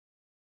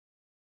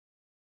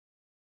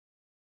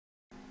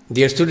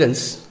Dear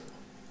students,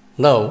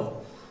 now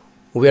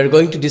we are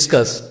going to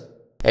discuss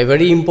a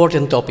very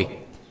important topic,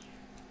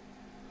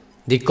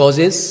 the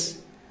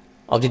causes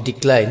of the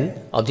decline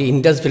of the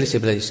Indus Valley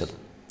civilization.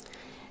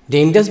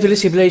 The Indus Valley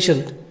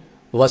civilization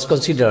was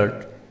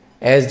considered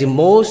as the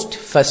most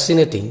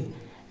fascinating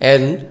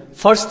and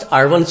first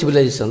urban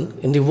civilization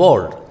in the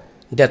world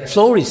that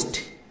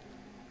flourished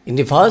in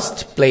the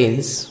vast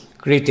plains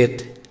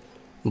created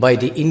by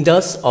the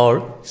Indus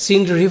or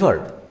Sindh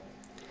River.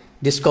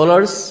 The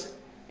scholars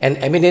and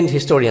eminent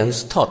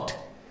historians thought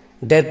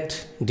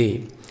that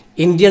the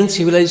Indian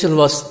civilization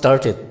was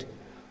started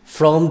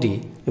from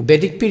the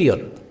Vedic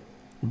period,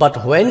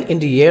 but when in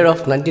the year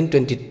of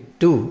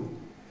 1922,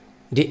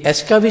 the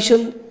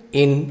excavation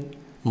in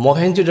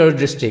Mohenjo-daro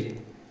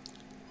district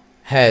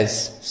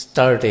has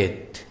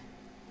started,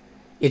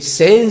 it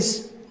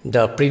changed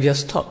the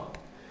previous thought.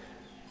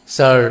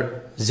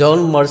 Sir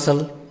John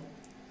Marshall,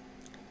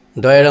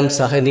 Dayaram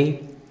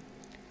Sahani,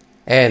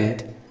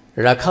 and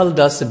Rakhal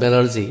Das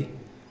Banerjee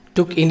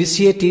took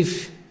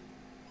initiative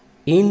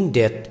in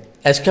that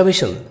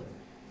excavation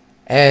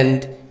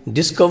and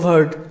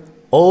discovered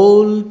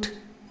old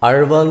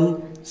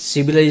urban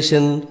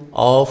civilization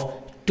of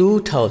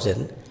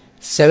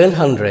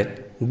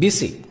 2700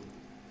 BC.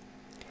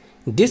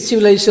 This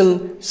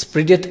civilization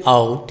spread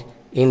out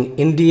in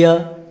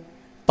India,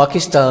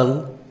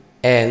 Pakistan,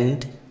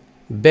 and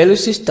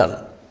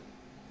Balochistan.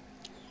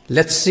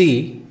 Let's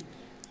see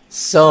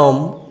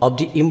some of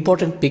the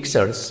important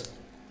pictures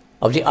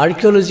of the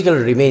archaeological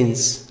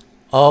remains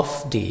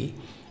of the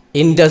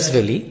Indus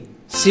Valley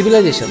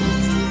civilization.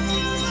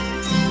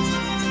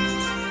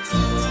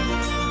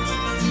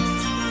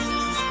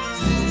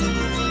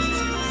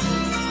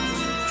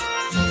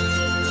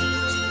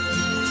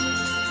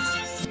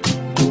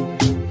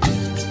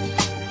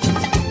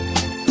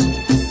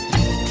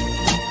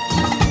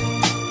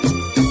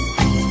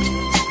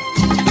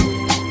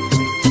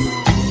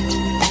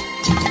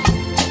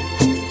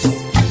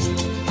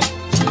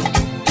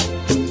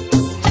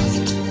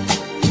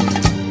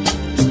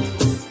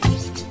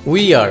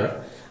 We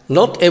are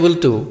not able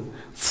to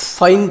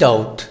find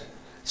out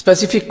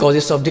specific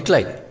causes of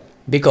decline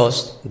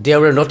because there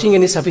were not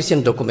any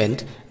sufficient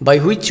document by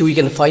which we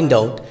can find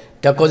out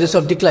the causes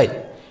of decline.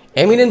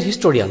 Eminent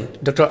historian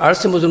Dr.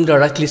 R.C. Majumdar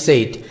rightly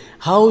said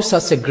how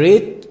such a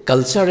great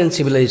culture and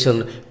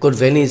civilization could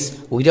vanish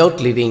without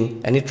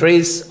leaving any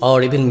trace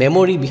or even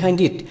memory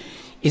behind it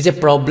is a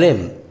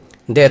problem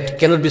that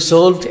cannot be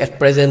solved at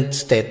present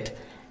state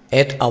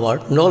at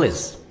our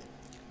knowledge.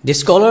 The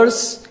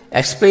scholars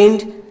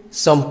explained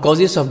some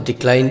causes of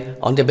decline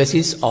on the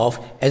basis of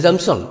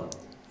assumption.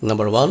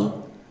 Number 1,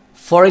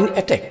 foreign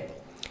attack.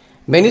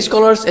 Many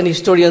scholars and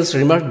historians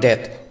remarked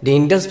that the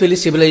Indus Valley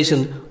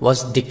civilization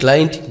was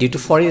declined due to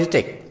foreign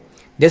attack.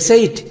 They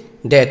said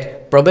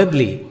that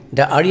probably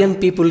the Aryan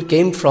people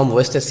came from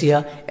West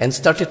Asia and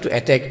started to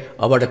attack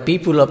over the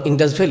people of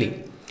Indus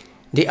Valley.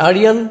 The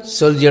Aryan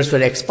soldiers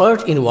were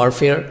expert in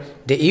warfare.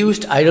 They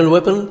used iron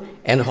weapons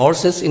and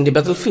horses in the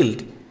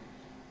battlefield.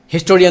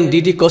 Historian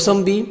D.D.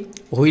 Kosambi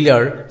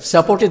Wheeler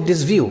supported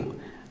this view.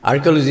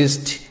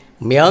 Archaeologist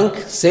Mayank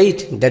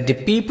said that the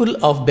people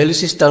of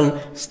Balochistan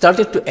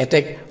started to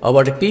attack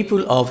over the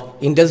people of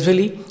Indus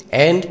Valley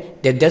and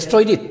they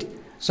destroyed it.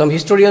 Some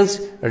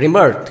historians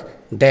remarked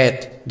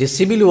that the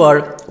civil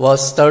war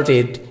was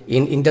started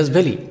in Indus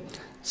Valley.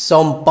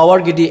 Some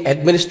power-greedy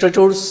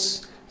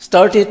administrators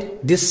started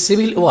this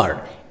civil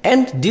war,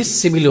 and this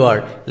civil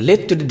war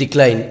led to the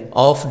decline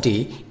of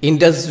the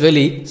Indus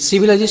Valley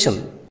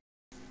civilization.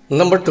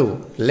 Number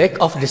 2,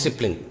 lack of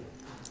discipline.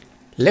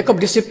 Lack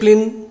of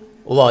discipline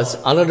was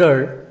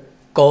another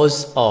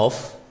cause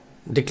of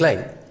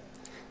decline.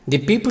 The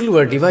people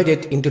were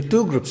divided into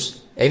two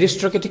groups,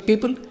 aristocratic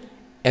people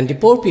and the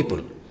poor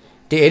people.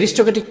 The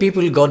aristocratic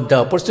people got the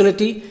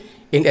opportunity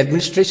in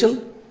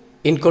administration.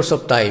 In course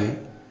of time,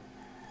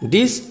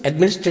 this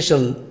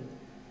administration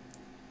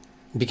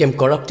became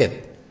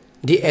corrupted.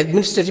 The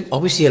administrative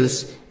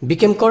officials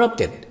became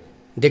corrupted.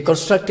 They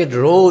constructed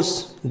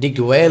roads, digged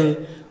well,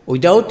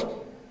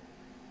 without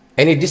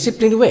any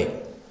disciplined way.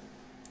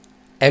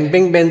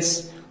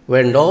 Embankments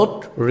were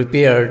not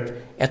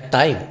repaired at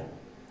time.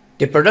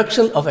 The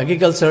production of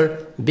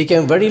agriculture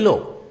became very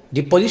low.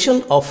 The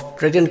position of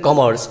trade and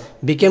commerce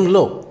became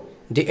low.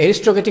 The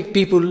aristocratic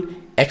people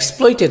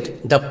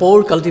exploited the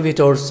poor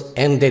cultivators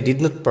and they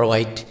did not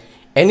provide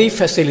any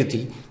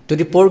facility to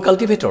the poor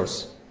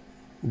cultivators.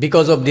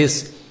 Because of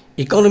this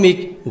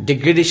economic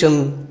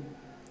degradation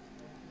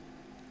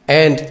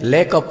and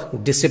lack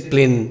of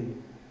discipline,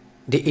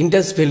 the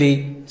Indus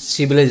Valley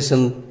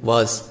civilization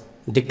was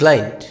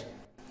declined.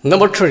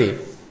 Number 3,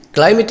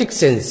 climatic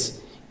change.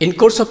 In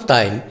course of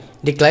time,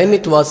 the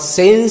climate was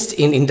changed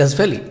in Indus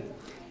Valley.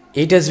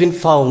 It has been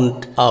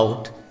found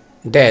out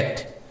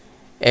that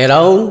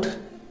around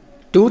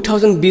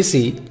 2000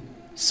 BC,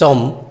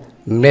 some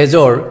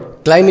major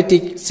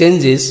climatic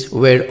changes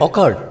were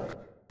occurred.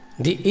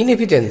 The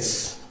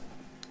inhabitants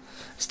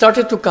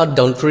started to cut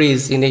down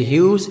trees in a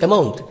huge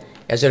amount.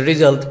 As a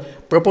result,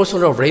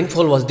 proportion of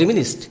rainfall was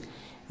diminished.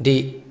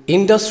 The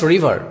Indus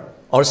River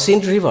or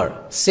Sindh River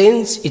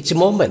changed its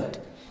movement.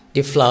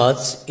 The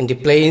floods in the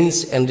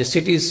plains and the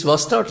cities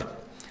was started.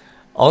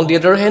 On the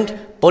other hand,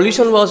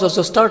 pollution was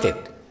also started.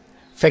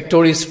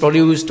 Factories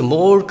produced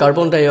more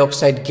carbon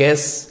dioxide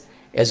gas.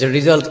 As a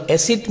result,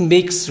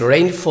 acid-mixed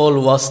rainfall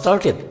was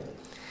started.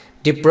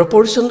 The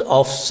proportion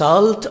of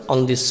salt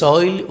on the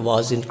soil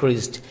was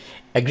increased.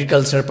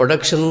 Agricultural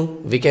production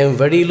became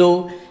very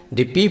low.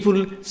 The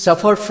people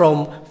suffered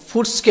from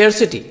food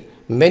scarcity.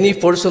 Many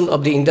portions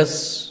of the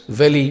Indus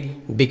Valley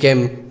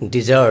became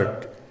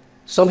desert.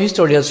 Some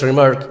historians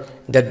remark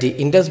that the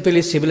Indus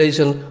Valley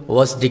civilization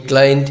was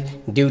declined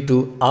due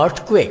to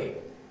earthquake.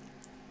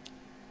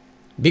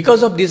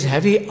 Because of this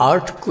heavy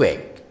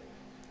earthquake,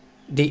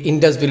 the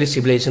Indus Valley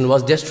civilization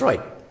was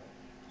destroyed.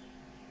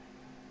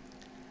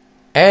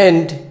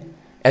 And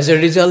as a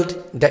result,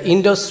 the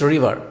Indus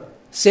River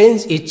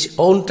changed its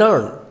own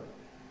turn.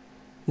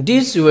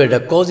 These were the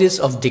causes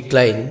of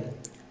decline,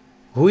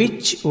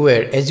 which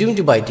were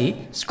assumed by the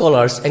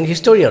scholars and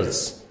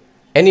historians.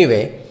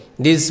 Anyway,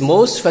 this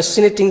most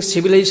fascinating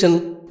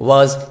civilization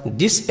was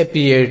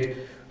disappeared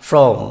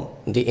from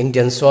the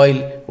Indian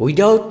soil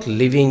without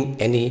leaving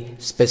any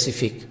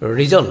specific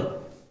reason.